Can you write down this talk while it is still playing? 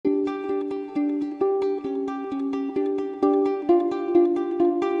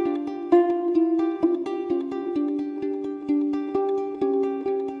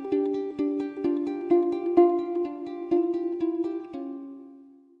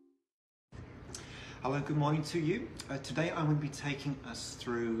Hello, good morning to you. Today I'm going to be taking us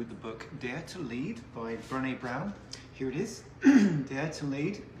through the book Dare to Lead by Brené Brown. Here it is, Dare to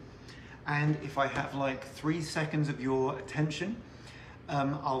Lead. And if I have like 3 seconds of your attention,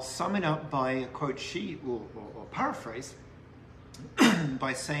 I'll sum it up by a quote or paraphrase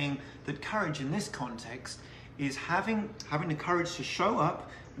by saying that courage in this context is having the courage to show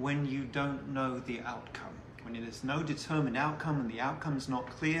up when you don't know the outcome. When there's no determined outcome and the outcome's not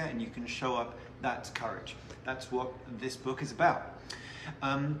clear and you can show up, that's courage. That's what this book is about.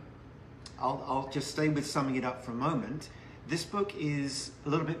 I'll just stay with summing it up for a moment. This book is a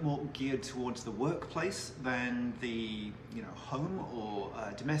little bit more geared towards the workplace than the home or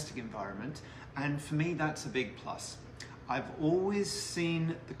domestic environment, and for me that's a big plus. I've always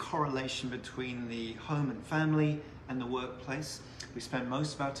seen the correlation between the home and family and the workplace. We spend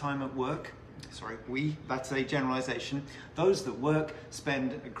most of our time at work. That's a generalization. Those that work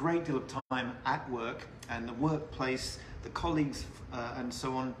spend a great deal of time at work, and the workplace, the colleagues and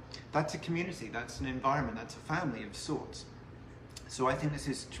so on, that's a community, that's an environment, that's a family of sorts. So I think this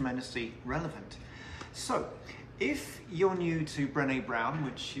is tremendously relevant. So if you're new to Brené Brown,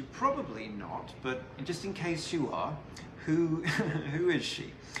 which you're probably not, but just in case you are, who is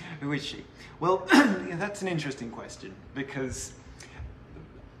she? Who is she? Well, that's an interesting question, because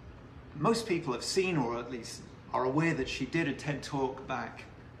most people have seen, or at least are aware, that she did a TED Talk back,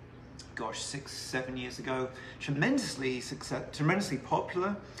 6-7 years ago. Tremendously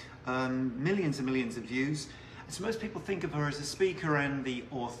popular, millions and millions of views. And so most people think of her as a speaker and the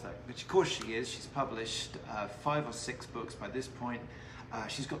author, which of course she is. She's published 5 or 6 books by this point.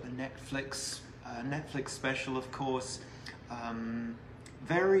 She's got the Netflix special, of course.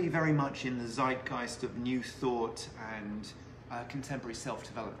 Very, very much in the zeitgeist of new thought and contemporary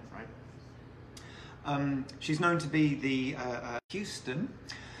self-development, right? She's known to be the Houston.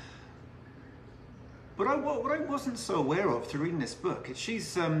 But what I wasn't so aware of through reading this book is she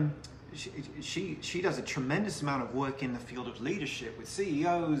does a tremendous amount of work in the field of leadership with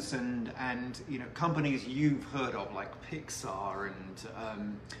CEOs and companies you've heard of, like Pixar and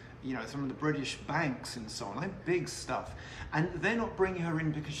some of the British banks and so on. Like big stuff. And they're not bringing her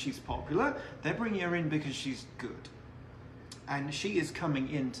in because she's popular. They're bringing her in because she's good. And she is coming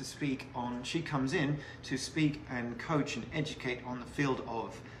in to speak on. She comes in to speak and coach and educate on the field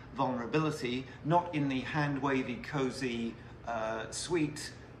of vulnerability, not in the hand-wavy, cozy,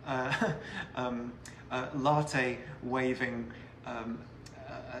 sweet, latte-waving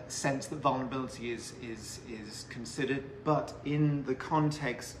sense that vulnerability is considered, but in the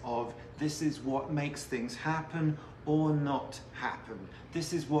context of this is what makes things happen or not happen.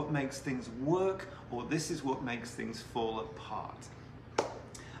 This is what makes things work, or this is what makes things fall apart.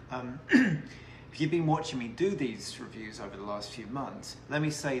 If you've been watching me do these reviews over the last few months, let me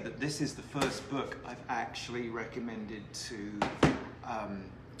say that this is the first book I've actually recommended to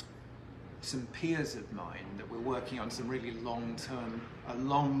some peers of mine that we're working on some really long-term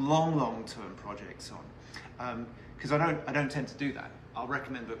projects on. Because I don't tend to do that. I'll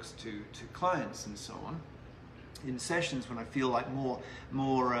recommend books to clients and so on in sessions when I feel like more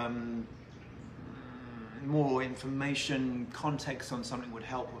information, context on something would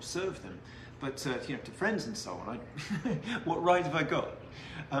help or serve them. But to friends and so on, what right have I got?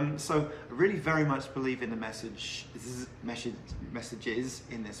 So I really very much believe in the messages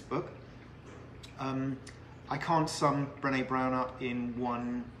in this book. I can't sum Brené Brown up in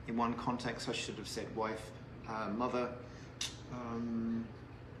one context. I should have said wife, mother.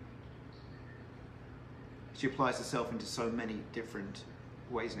 She applies herself into so many different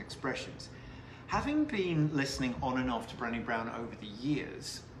ways and expressions. Having been listening on and off to Brené Brown over the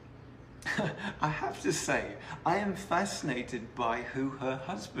years, I have to say, I am fascinated by who her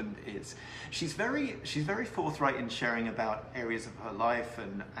husband is. She's very forthright in sharing about areas of her life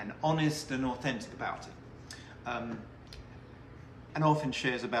and honest and authentic about it. And often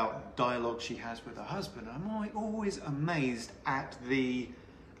shares about dialogue she has with her husband. I'm always amazed at the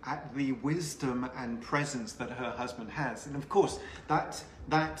wisdom and presence that her husband has. And of course, that's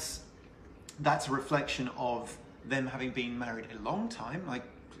a reflection of them having been married a long time, like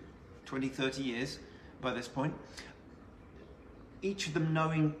 20, 30 years by this point. Each of them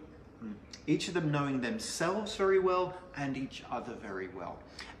knowing themselves very well and each other very well.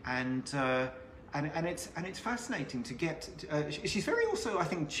 And it's fascinating to get. She's very also, I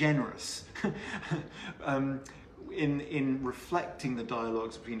think, generous in reflecting the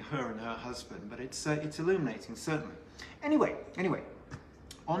dialogues between her and her husband. But it's illuminating, certainly. Anyway,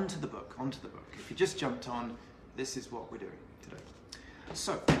 on to the book. If you just jumped on, this is what we're doing today.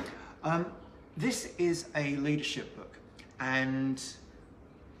 So, this is a leadership book, and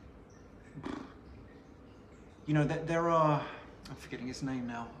you know, there are, I'm forgetting his name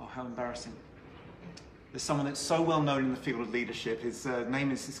now, oh, how embarrassing. There's someone that's so well known in the field of leadership, his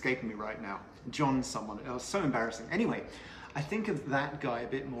name is escaping me right now. John someone, oh, so embarrassing. Anyway, I think of that guy a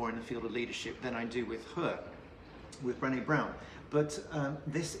bit more in the field of leadership than I do with her, with Brené Brown. But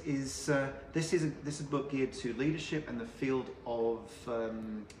this is a book geared to leadership and the field of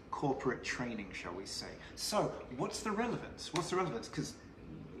corporate training, shall we say. So, what's the relevance? What's the relevance? Because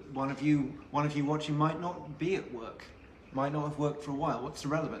one of you watching might not be at work, might not have worked for a while. What's the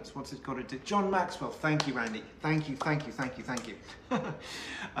relevance? What's it got to do? John Maxwell, thank you, Randy. Thank you.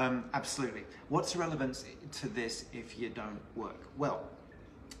 Absolutely. What's the relevance to this if you don't work? Well,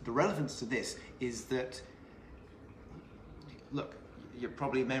 the relevance to this is that, look, you're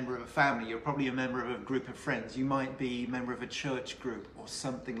probably a member of a family, you're probably a member of a group of friends, you might be a member of a church group or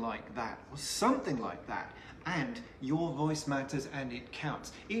something like that, and your voice matters and it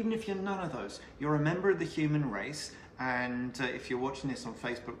counts. Even if you're none of those, you're a member of the human race, and if you're watching this on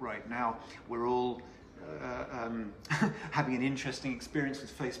Facebook right now, we're all having an interesting experience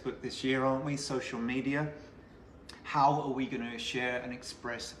with Facebook this year, aren't we? Social media. How are we going to share and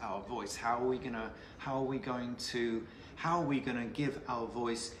express our voice? How are we going to give our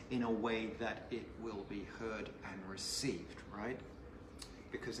voice in a way that it will be heard and received, right?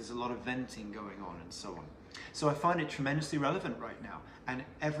 Because there's a lot of venting going on and so on. So I find it tremendously relevant right now, and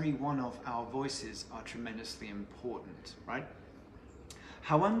every one of our voices are tremendously important, right?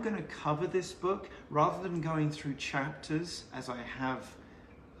 How I'm going to cover this book, rather than going through chapters as I have,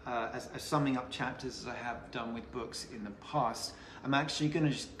 as summing up chapters as I have done with books in the past, I'm actually going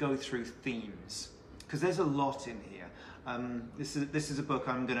to just go through themes, because there's a lot in here. This is a book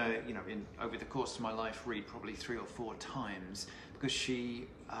I'm going to, over the course of my life, read probably 3 or 4 times, because she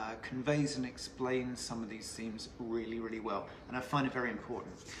conveys and explains some of these themes really, really well, and I find it very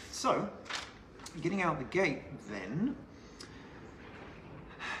important. So, getting out the gate then,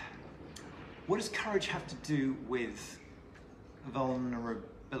 what does courage have to do with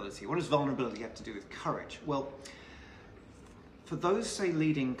vulnerability? What does vulnerability have to do with courage? Well, for those, say,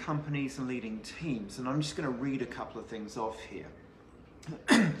 leading companies and leading teams, and I'm just going to read a couple of things off here.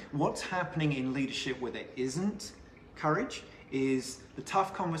 What's happening in leadership where there isn't courage is the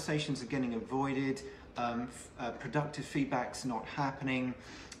tough conversations are getting avoided, productive feedback's not happening,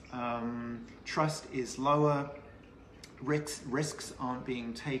 trust is lower, risks aren't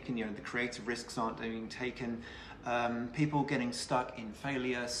being taken, the creative risks aren't being taken, people getting stuck in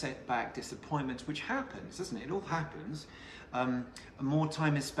failure, setback, disappointments, which happens, doesn't it? It all happens. More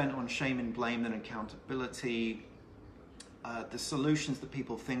time is spent on shame and blame than accountability. The solutions that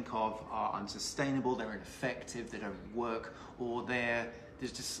people think of are unsustainable, they're ineffective, they don't work, or they're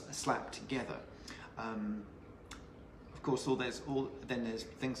just slapped together. Of course, then there's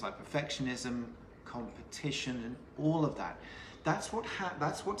things like perfectionism, competition, and all of that. That's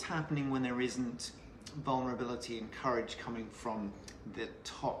what's happening when there isn't vulnerability and courage coming from the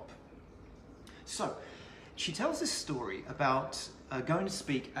top. So, she tells this story about going to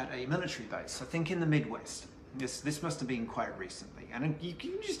speak at a military base, I think in the Midwest. This must have been quite recently. And you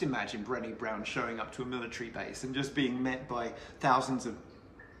can just imagine Brené Brown showing up to a military base and just being met by thousands of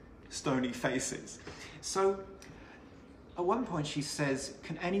stony faces. So at one point she says,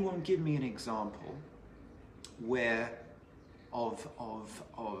 can anyone give me an example of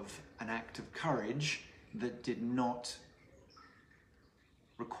an act of courage that did not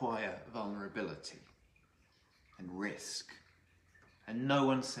require vulnerability and risk? And no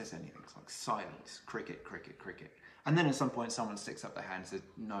one says anything. It's like silence, cricket, cricket, cricket. And then at some point someone sticks up their hand and says,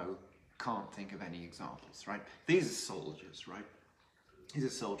 no, can't think of any examples, right? These are soldiers, right? These are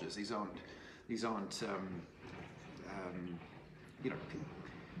soldiers. These aren't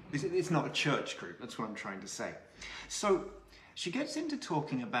it's not a church group. That's what I'm trying to say. So she gets into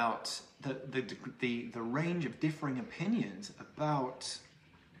talking about the range of differing opinions about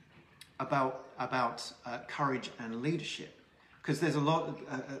courage and leadership. Because there's a lot of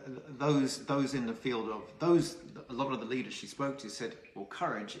those in the field of a lot of the leaders she spoke to said, well,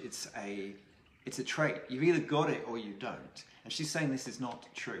 courage, it's a trait. You've either got it or you don't. And she's saying this is not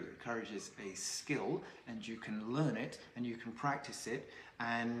true. Courage is a skill, and you can learn it, and you can practice it,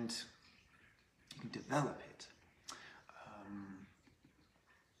 and you can develop it.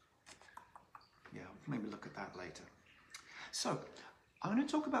 Yeah, maybe look at that later. So, I'm going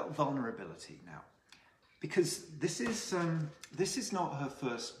to talk about vulnerability now. Because this is not her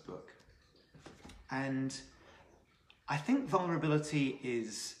first book, and I think vulnerability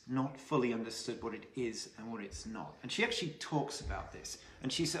is not fully understood what it is and what it's not. And she actually talks about this,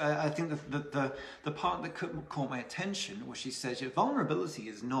 and she said, I think the part that caught my attention was she says, vulnerability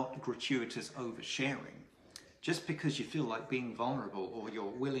is not gratuitous oversharing. Just because you feel like being vulnerable, or you're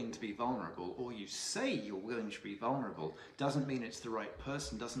willing to be vulnerable, or you say you're willing to be vulnerable, doesn't mean it's the right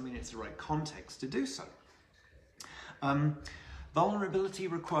person, doesn't mean it's the right context to do so. Vulnerability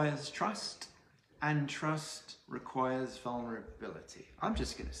requires trust, and trust requires vulnerability. I'm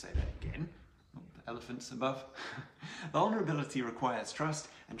just going to say that again. Elephants above. Vulnerability requires trust,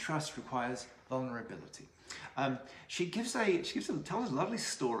 and trust requires vulnerability. She tells a lovely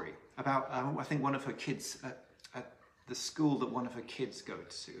story about I think one of her kids at the school that one of her kids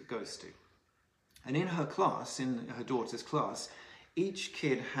goes to, and in her class, in her daughter's class, each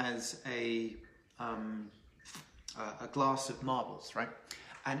kid has a glass of marbles, right?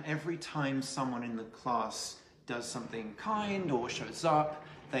 And every time someone in the class does something kind or shows up,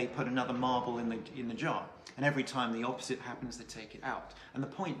 they put another marble in the jar. And every time the opposite happens, they take it out. And the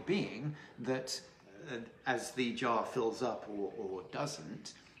point being that as the jar fills up or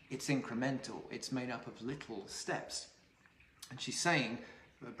doesn't, it's incremental. It's made up of little steps. And she's saying,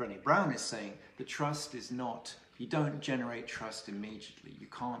 Brené Brown is saying, that trust is not, you don't generate trust immediately. You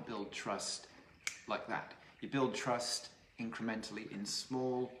can't build trust like that. You build trust incrementally in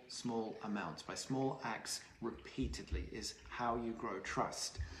small amounts. By small acts repeatedly is how you grow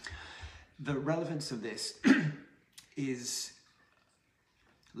trust. The relevance of this is,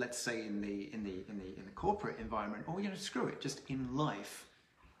 let's say in the corporate environment, or screw it, just in life.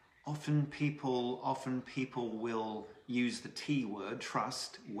 Often people will use the T word,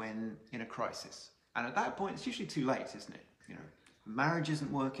 trust, when in a crisis, and at that point it's usually too late, isn't it? Marriage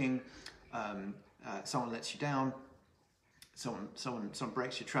isn't working. Someone lets you down. Someone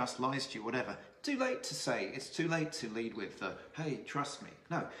breaks your trust, lies to you, whatever. Too late to say. It's too late to lead with the, hey, trust me.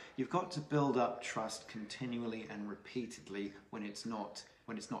 No, you've got to build up trust continually and repeatedly when it's not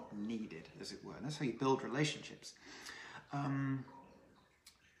needed, as it were. And that's how you build relationships.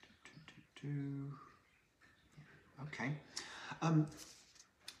 Okay.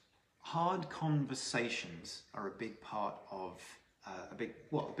 Hard conversations are a big part of a big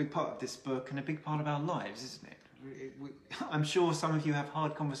part of this book and a big part of our lives, isn't it? I'm sure some of you have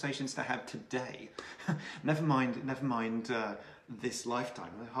hard conversations to have today. never mind this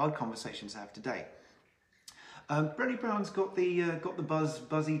lifetime. Hard conversations to have today. Brené Brown's got the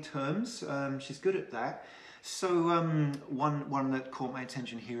buzzy terms. She's good at that. So one that caught my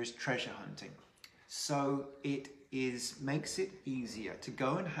attention here is treasure hunting. So it makes it easier to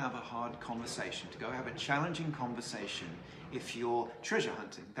go and have a hard conversation, to go have a challenging conversation if you're treasure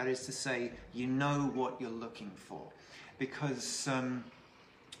hunting. That is to say, you know what you're looking for. Because,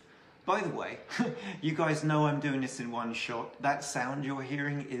 by the way, you guys know I'm doing this in one shot. That sound you're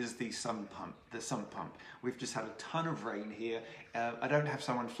hearing is the sump pump. We've just had a ton of rain here. I don't have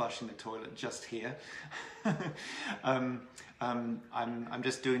someone flushing the toilet just here. I'm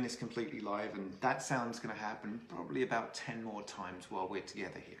just doing this completely live, and that sound's going to happen probably about 10 more times while we're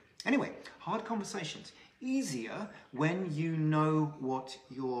together here. Anyway, hard conversations. Easier when you know what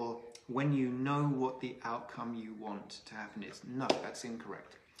the outcome you want to happen is. No, that's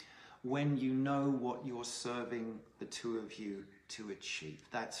incorrect. When you know what you're serving the two of you to achieve.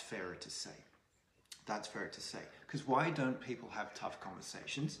 That's fairer to say. That's fair to say. Because why don't people have tough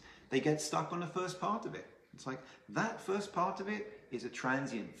conversations? They get stuck on the first part of it. It's like, that first part of it is a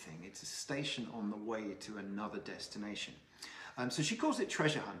transient thing. It's a station on the way to another destination. So she calls it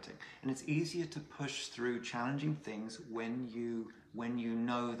treasure hunting. And it's easier to push through challenging things when you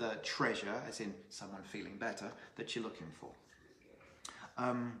know the treasure, as in someone feeling better, that you're looking for.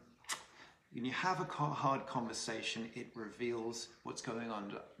 When you have a hard conversation, it reveals what's going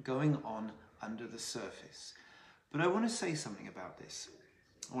on under the surface. But I want to say something about this.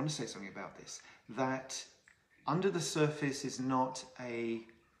 That under the surface is not a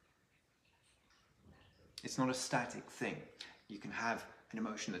static thing. You can have an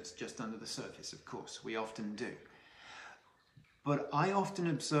emotion that's just under the surface, of course. We often do. But I often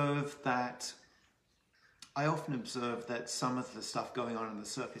observe that some of the stuff going on the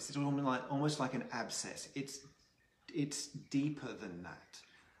surface is almost like an abscess. It's deeper than that.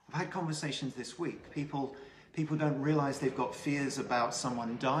 I've had conversations this week. People don't realize they've got fears about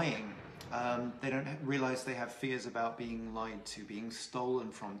someone dying. They don't realize they have fears about being lied to, being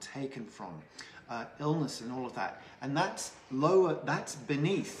stolen from, taken from, illness and all of that. And that's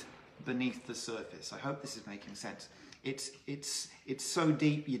beneath the surface. I hope this is making sense. It's so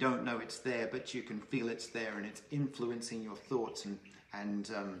deep you don't know it's there, but you can feel it's there, and it's influencing your thoughts and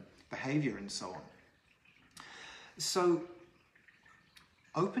behavior and so on. So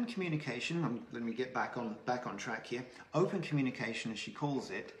open communication, let me get back on track here. Open communication, as she calls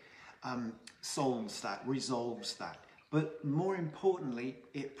it, solves that, resolves that. But more importantly,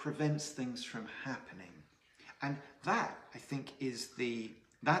 it prevents things from happening. And that I think is the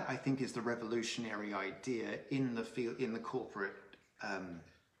revolutionary idea in the field, in the corporate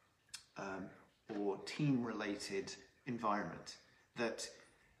or team-related environment. That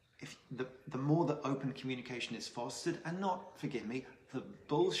if the more that open communication is fostered, and not, forgive me, the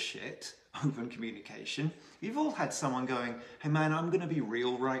bullshit open communication. You've all had someone going, "Hey man, I'm going to be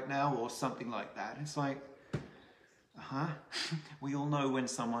real right now," or something like that. It's like, we all know when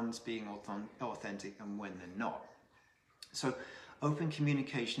someone's being authentic and when they're not. So open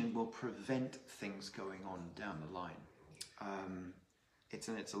communication will prevent things going on down the line.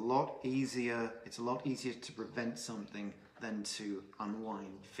 It's a lot easier. It's a lot easier to prevent something than to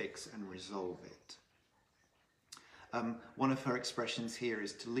unwind, fix, and resolve it. One of her expressions here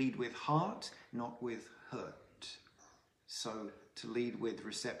is to lead with heart, not with hurt. So to lead with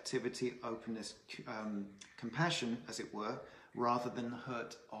receptivity, openness, compassion, as it were, rather than the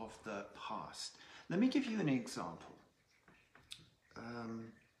hurt of the past. Let me give you an example.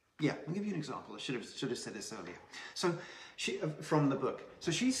 I'll give you an example. I should have said this earlier. So, from the book.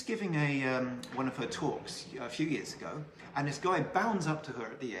 So she's giving one of her talks a few years ago, and this guy bounds up to her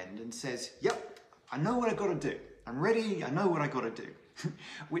at the end and says, "Yep, I know what I got to do. I'm ready. I know what I got to do,"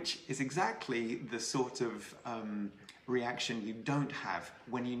 which is exactly the sort of reaction you don't have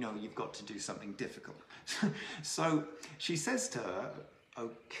when you know you've got to do something difficult. So she says to her,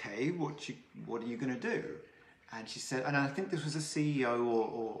 "Okay, what are you going to do?" And she said, and I think this was a CEO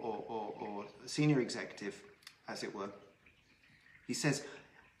or senior executive, as it were. He says,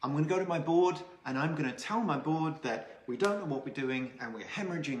 "I'm going to go to my board and I'm going to tell my board that we don't know what we're doing and we're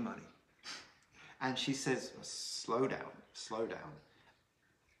hemorrhaging money." And she says, "Slow down, slow down.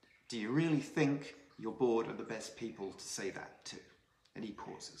 Do you really think your board are the best people to say that to?" And he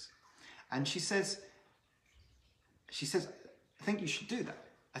pauses. And she says, "I think you should do that.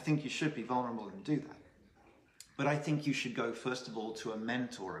 I think you should be vulnerable and do that. But I think you should go, first of all, to a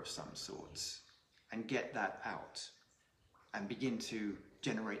mentor of some sorts and get that out and begin to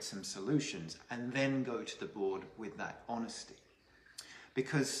generate some solutions and then go to the board with that honesty.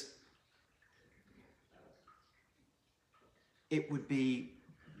 Because it would be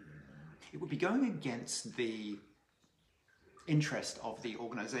going against the interest of the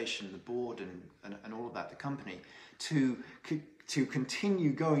organization, the board, and all of that, the company, to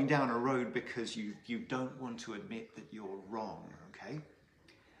continue going down a road because you don't want to admit that you're wrong, okay?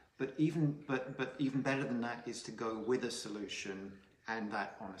 But even better than that is to go with a solution and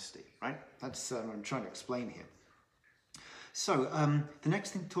that honesty, right? That's what I'm trying to explain here. So the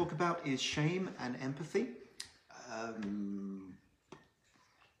next thing to talk about is shame and empathy.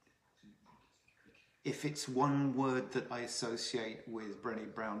 If it's one word that I associate with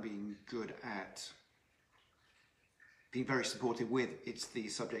Brené Brown being good at, being very supportive with, it's the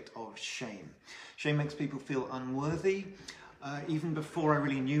subject of shame. Shame makes people feel unworthy. Even before I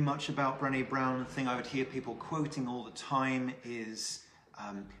really knew much about Brené Brown, the thing I would hear people quoting all the time is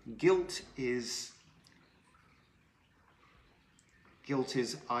guilt is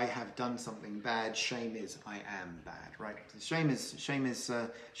I have done something bad. Shame is I am bad, right? Shame is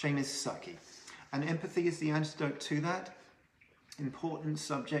sucky. And empathy is the antidote to that. Important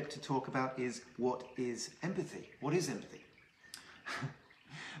subject to talk about is, what is empathy? What is empathy?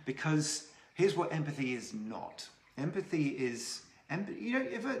 Because here's what empathy is not. Empathy is, you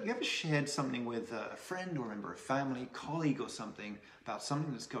ever shared something with a friend or a member of family, colleague or something, about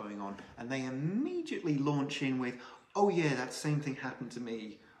something that's going on, and they immediately launch in with, "Oh yeah, that same thing happened to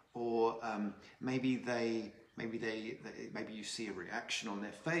me," or maybe you see a reaction on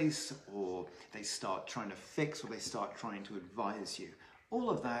their face, or they start trying to fix, or they start trying to advise you. All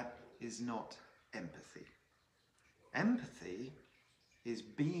of that is not empathy. Empathy is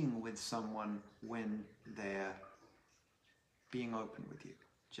being with someone when they're being open with you,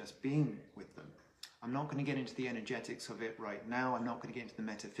 just being with them. I'm not going to get into the energetics of it right now. I'm not going to get into the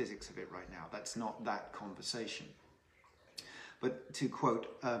metaphysics of it right now. That's not that conversation. But to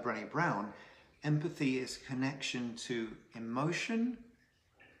quote Brené Brown, empathy is connection to emotion,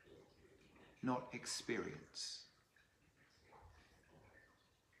 not experience.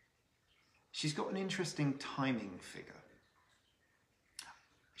 She's got an interesting timing figure.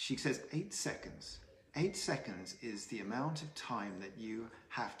 She says 8 seconds. 8 seconds is the amount of time that you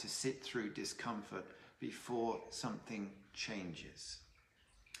have to sit through discomfort before something changes.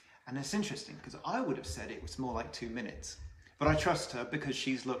 And it's interesting because I would have said it was more like 2 minutes. But I trust her because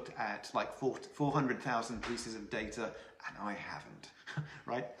she's looked at like 400,000 pieces of data and I haven't,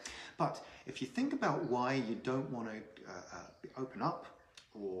 right? But if you think about why you don't want to open up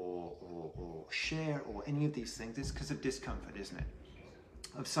or share or any of these things, it's because of discomfort, isn't it?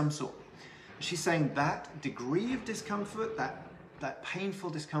 Of some sort. she's saying that degree of discomfort, that painful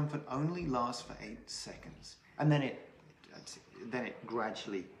discomfort only lasts for 8 seconds. And then it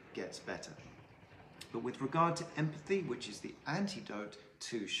gradually gets better. But with regard to empathy, which is the antidote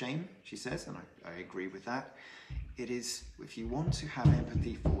to shame, she says, and I agree with that, it is, if you want to have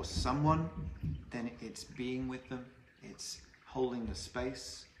empathy for someone, then it's being with them, it's holding the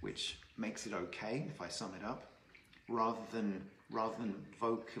space, which makes it okay, if I sum it up, rather than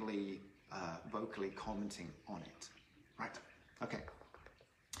vocally commenting on it. Right, okay.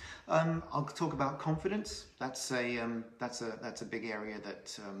 I'll talk about confidence. That's a big area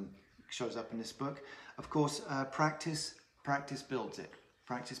that shows up in this book. Of course, practice builds it.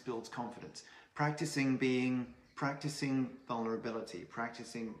 Practice builds confidence. Practicing vulnerability,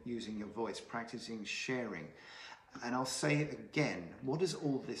 practicing using your voice, practicing sharing. And I'll say it again, what does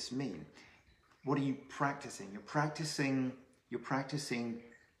all this mean? What are you practicing? You're practicing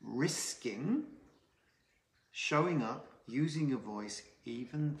risking showing up, using your voice,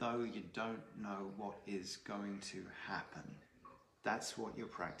 even though you don't know what is going to happen. That's what you're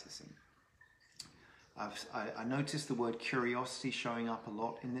practicing. I noticed the word curiosity showing up a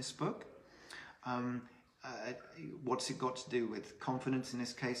lot in this book. What's it got to do with confidence in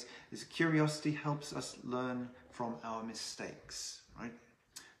this case? Is curiosity helps us learn from our mistakes, right?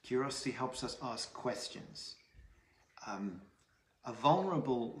 Curiosity helps us ask questions. A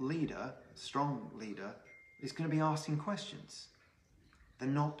vulnerable leader, strong leader, is going to be asking questions. They're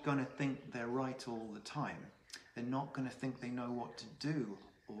not going to think they're right all the time. They're not going to think they know what to do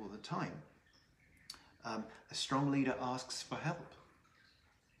all the time. A strong leader asks for help.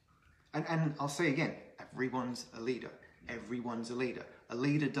 And I'll say again, everyone's a leader. Everyone's a leader. A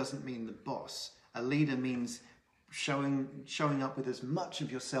leader doesn't mean the boss. A leader means showing up with as much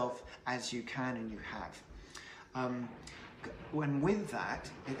of yourself as you can and you have. When with that,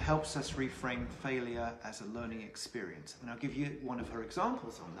 it helps us reframe failure as a learning experience. And I'll give you one of her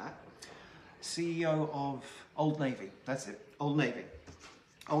examples on that. CEO of Old Navy, that's it, Old Navy.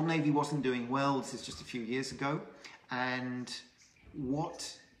 Old Navy wasn't doing well, this is just a few years ago. And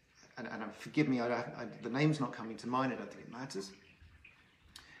forgive me, the name's not coming to mind, I don't think it matters.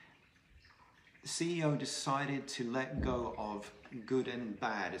 The CEO decided to let go of good and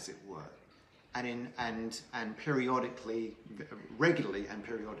bad, as it were. And periodically, regularly and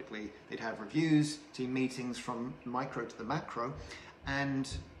periodically, they'd have reviews, team meetings from micro to the macro, and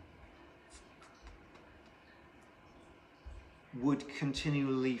would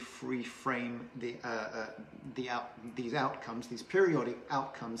continually reframe these outcomes, these periodic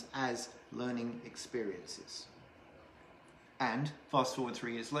outcomes, as learning experiences. And fast forward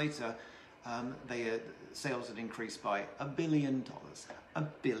 3 years later, sales had increased by $1 billion. $1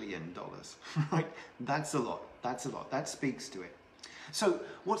 billion, right? That's a lot. That's a lot. That speaks to it. So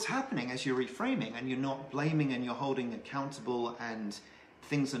what's happening as you're reframing and you're not blaming and you're holding accountable and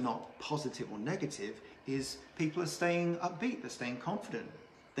things are not positive or negative is people are staying upbeat, they're staying confident.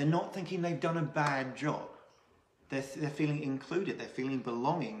 They're not thinking they've done a bad job. They're feeling included, they're feeling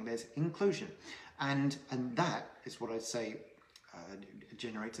belonging, there's inclusion. And that is what I'd say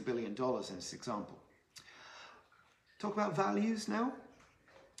generates $1 billion in this example. Talk about values now.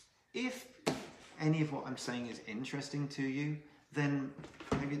 If any of what I'm saying is interesting to you, then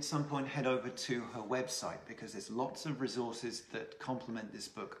maybe at some point head over to her website because there's lots of resources that complement this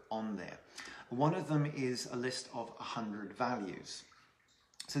book on there. One of them is a list of 100 values.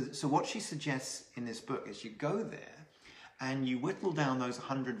 So what she suggests in this book is you go there and you whittle down those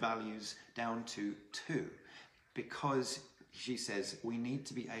 100 values down to 2 because she says we need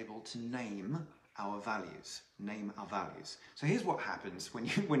to be able to name our values. Name our values. So here's what happens when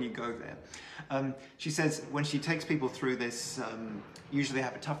you go there. She says when she takes people through this, usually they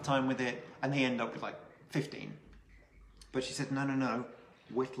have a tough time with it and they end up with like 15. But she said, no,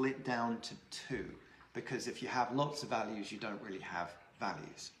 whittle it down to 2 because if you have lots of values, you don't really have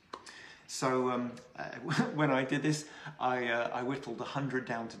values. So when I did this, I whittled 100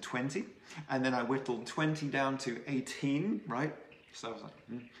 down to 20 and then I whittled 20 down to 18, right? So I was like,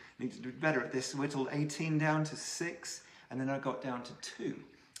 need to do better at this. Whittled 18 down to 6, and then I got down to 2.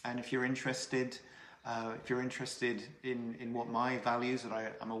 And if you're interested, in what my values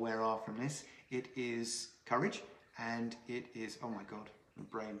that I'm aware of from this, it is courage, and it is, oh my God, my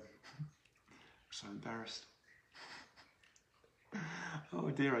brain. I'm so embarrassed. Oh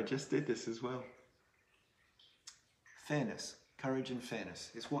dear, I just did this as well. Fairness, courage and fairness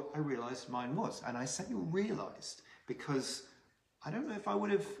is what I realized mine was. And I say realized because I don't know if I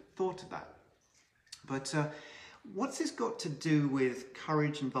would have thought of that. But what's this got to do with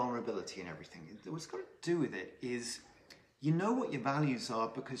courage and vulnerability and everything? What's got to do with it is You know what your values are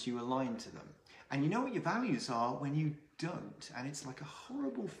because you align to them. And you know what your values are when you don't. And it's like a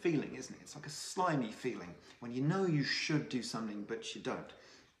horrible feeling, isn't it? It's like a slimy feeling when you know you should do something but you don't.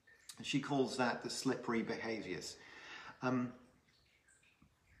 And she calls that the slippery behaviors.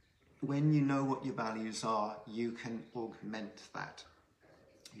 When you know what your values are, you can augment that.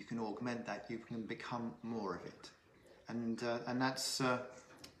 You can augment that. You can become more of it. And that's where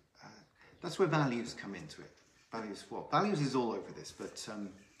values come into it. Values, well, values is all over this, but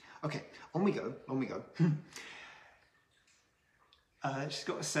okay, on we go. She's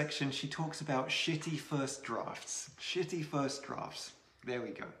got a section, she talks about shitty first drafts. Shitty first drafts. There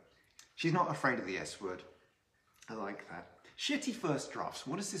we go. She's not afraid of the S word. I like that. Shitty first drafts.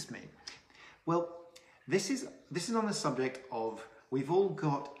 What does this mean? Well, this is on the subject of we've all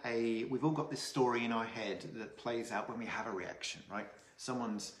got this story in our head that plays out when we have a reaction, right?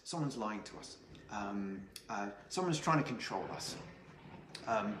 Someone's lying to us. Someone's trying to control us.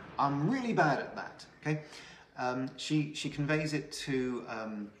 I'm really bad at that. Okay. She conveys it to,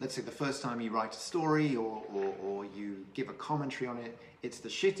 let's say the first time you write a story or you give a commentary on it, it's the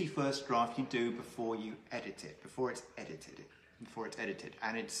shitty first draft you do before you edit it, before it's edited,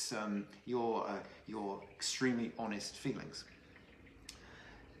 and it's your extremely honest feelings.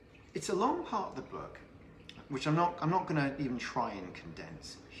 It's a long part of the book, which I'm not going to even try and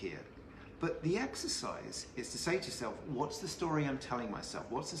condense here. But the exercise is to say to yourself, what's the story I'm telling myself?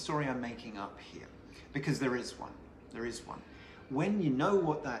 What's the story I'm making up here? Because there is one. There is one. When you know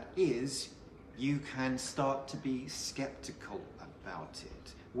what that is, you can start to be skeptical about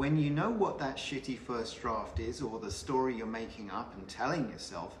it. When you know what that shitty first draft is, or the story you're making up and telling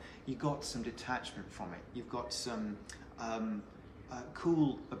yourself, you got some detachment from it. You've got some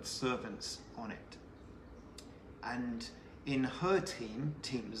cool observance on it. And in her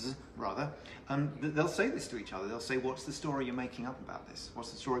teams, they'll say this to each other. They'll say, what's the story you're making up about this?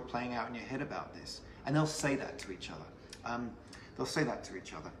 What's the story playing out in your head about this? And they'll say that to each other.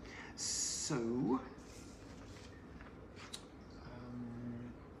 So,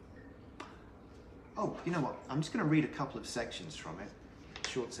 oh, you know what? I'm just going to read a couple of sections from it.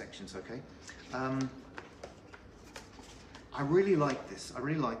 Short sections, okay? I really like this. I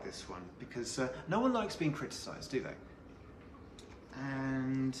really like this one because no one likes being criticized, do they?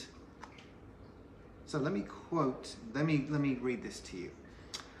 And so let me read this to you.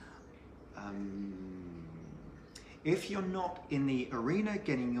 If you're not in the arena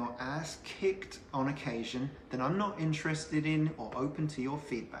getting your ass kicked on occasion, then I'm not interested in or open to your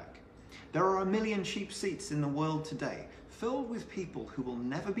feedback. There are a million cheap seats in the world today, filled with people who will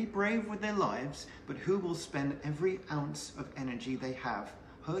never be brave with their lives, but who will spend every ounce of energy they have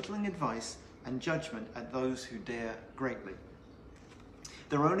hurtling advice and judgment at those who dare greatly.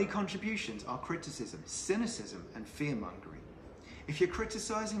 Their only contributions are criticism, cynicism, and fear-mongering. If you're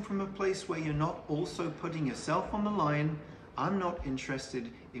criticizing from a place where you're not also putting yourself on the line, I'm not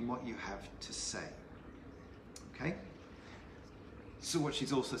interested in what you have to say. Okay? So what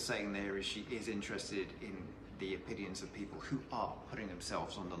she's also saying there is she is interested in the opinions of people who are putting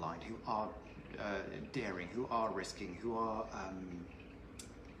themselves on the line, who are daring, who are risking, who are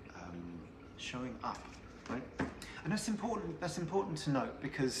showing up, right? And that's important to note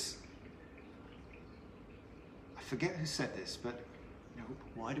because I forget who said this, but you know,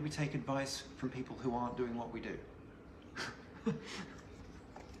 why do we take advice from people who aren't doing what we do?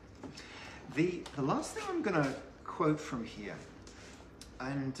 The last thing I'm going to quote from here,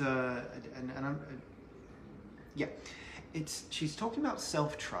 she's talking about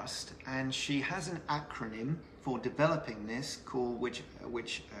self-trust, and she has an acronym for developing this called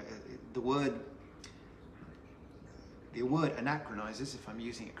the word anachronizes, if I'm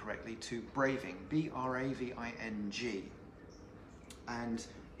using it correctly, to braving, B-R-A-V-I-N-G. And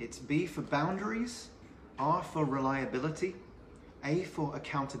it's B for boundaries, R for reliability, A for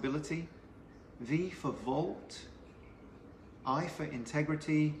accountability, V for vault, I for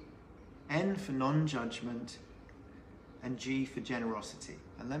integrity, N for non-judgment, and G for generosity.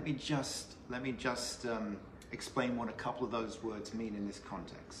 And let me just explain what a couple of those words mean in this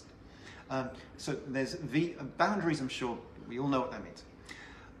context. So there's boundaries, I'm sure we all know what that means.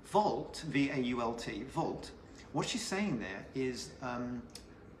 Vault, V-A-U-L-T, vault. What she's saying there is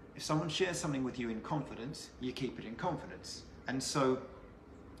if someone shares something with you in confidence, you keep it in confidence. And so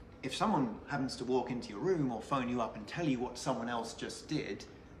if someone happens to walk into your room or phone you up and tell you what someone else just did,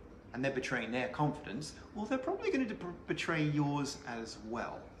 and they're betraying their confidence, well, they're probably going to betray yours as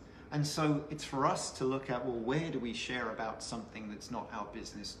well. And so it's for us to look at, well, where do we share about something that's not our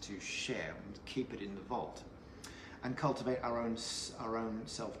business to share, and keep it in the vault and cultivate our own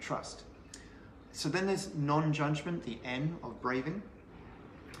self-trust. So then there's non-judgment, the N of braving.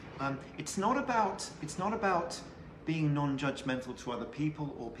 It's not about being non-judgmental to other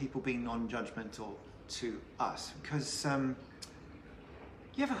people or people being non-judgmental to us. Because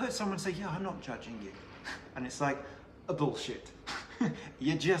you ever heard someone say, "Yeah, I'm not judging you," and it's like a bullshit.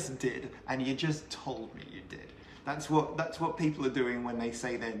 You just did, and you just told me you did. That's what people are doing when they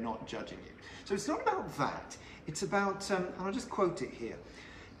say they're not judging you. So it's not about that. It's about, and I'll just quote it here.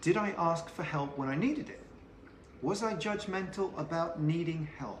 Did I ask for help when I needed it? Was I judgmental about needing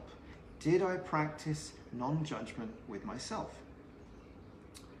help? Did I practice non-judgment with myself?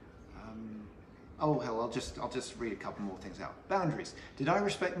 Oh hell, I'll just read a couple more things out. Boundaries. Did I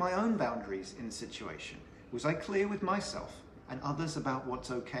respect my own boundaries in the situation? Was I clear with myself and others about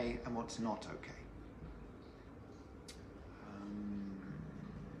what's okay and what's not okay?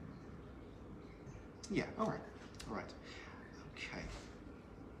 Yeah, all right, okay.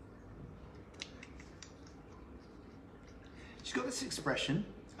 She's got this expression,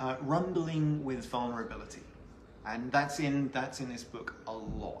 rumbling with vulnerability, and that's in this book a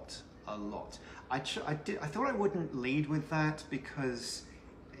lot. I thought I wouldn't lead with that because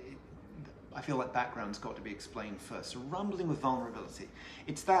I feel like background's got to be explained first. So rumbling with vulnerability.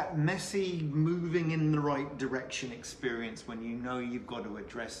 It's that messy, moving in the right direction experience when you know you've got to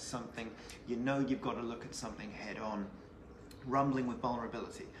address something, you know you've got to look at something head on. Rumbling with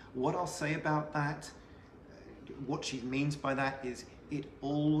vulnerability. What I'll say about that, what she means by that is it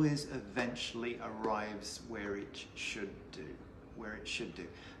always eventually arrives where it should do.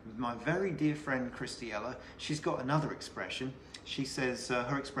 My very dear friend Christiella, she's got another expression. She says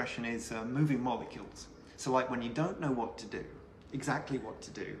her expression is moving molecules. So like when you don't know what to do, exactly what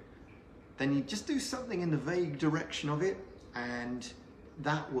to do, then you just do something in the vague direction of it, and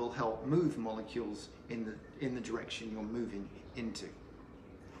that will help move molecules in the direction you're moving into.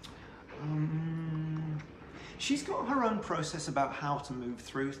 She's got her own process about how to move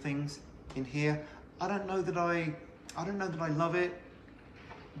through things in here. I don't know that I love it,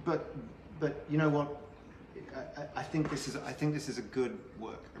 but you know what? I think this is a good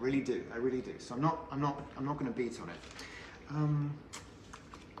work. I really do. So I'm not going to beat on it.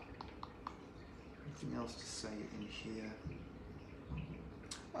 Anything else to say in here?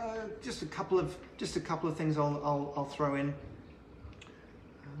 Just a couple of things I'll throw in.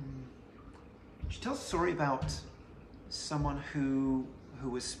 She tells a story about someone who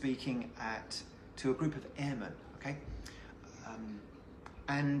was speaking to a group of airmen. Okay,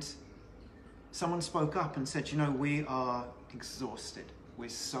 and someone spoke up and said, "You know, we are exhausted. We're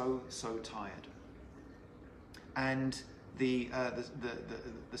so tired." And the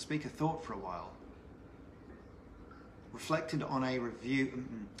speaker thought for a while, reflected on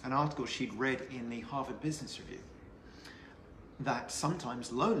an article she'd read in the Harvard Business Review, that sometimes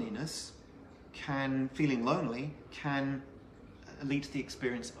feeling lonely can lead to the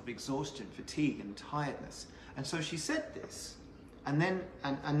experience of exhaustion, fatigue, and tiredness. And so she said this, and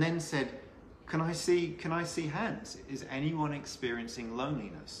then said, Can I see hands? Is anyone experiencing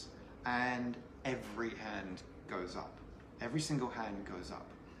loneliness?" And every hand goes up. Every single hand goes up.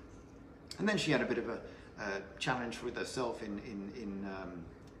 And then she had a bit of a challenge with herself in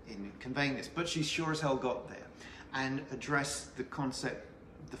conveying this, but she sure as hell got there and addressed the concept,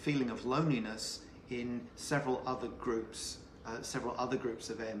 the feeling of loneliness in several other groups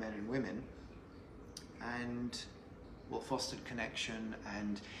of airmen and women, and fostered connection.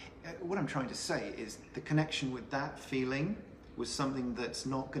 And what I'm trying to say is the connection with that feeling was something that's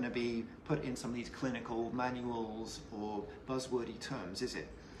not going to be put in some of these clinical manuals or buzzwordy terms, is it?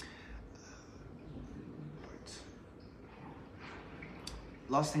 Right.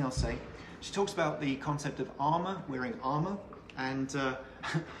 Last thing I'll say, she talks about the concept of armor, wearing armor, and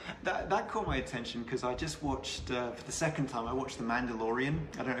that caught my attention because I just watched, for the second time, I watched The Mandalorian.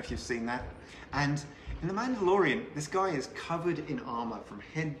 I don't know if you've seen that. And in The Mandalorian, this guy is covered in armor from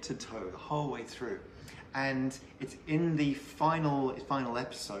head to toe the whole way through. And it's in the final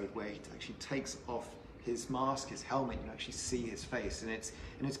episode where he actually takes off his mask, his helmet, you can actually see his face. And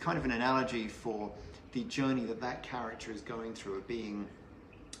it's kind of an analogy for the journey that character is going through,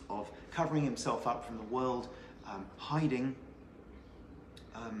 of covering himself up from the world, hiding,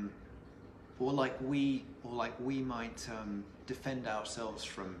 or like we might defend ourselves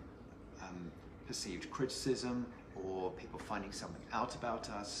from perceived criticism or people finding something out about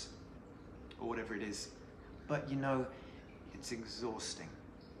us or whatever it is. But you know, it's exhausting.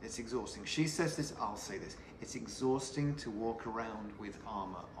 It's exhausting. She says this, I'll say this. It's exhausting to walk around with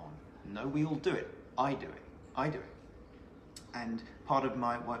armor on. No, we all do it. I do it. And part of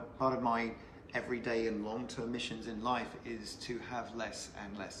my everyday and long-term missions in life is to have less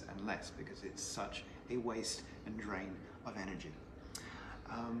and less and less, because it's such a waste and drain of energy.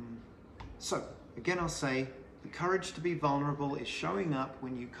 So again, I'll say the courage to be vulnerable is showing up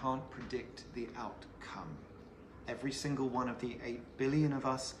when you can't predict the outcome. Every single one of the 8 billion of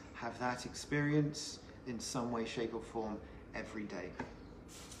us have that experience in some way, shape or form every day.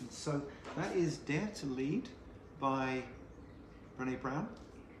 And so that is Dare to Lead by Brené Brown.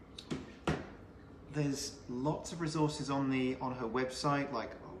 There's lots of resources on her website,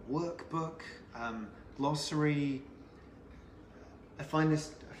 like a workbook, glossary. I find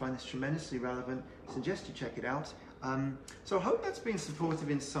this tremendously relevant. Suggest you check it out. So I hope that's been supportive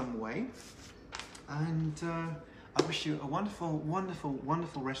in some way, and I wish you a wonderful, wonderful,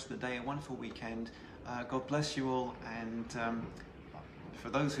 wonderful rest of the day, a wonderful weekend. God bless you all, and for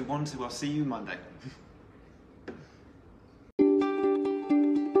those who want to, I'll see you Monday.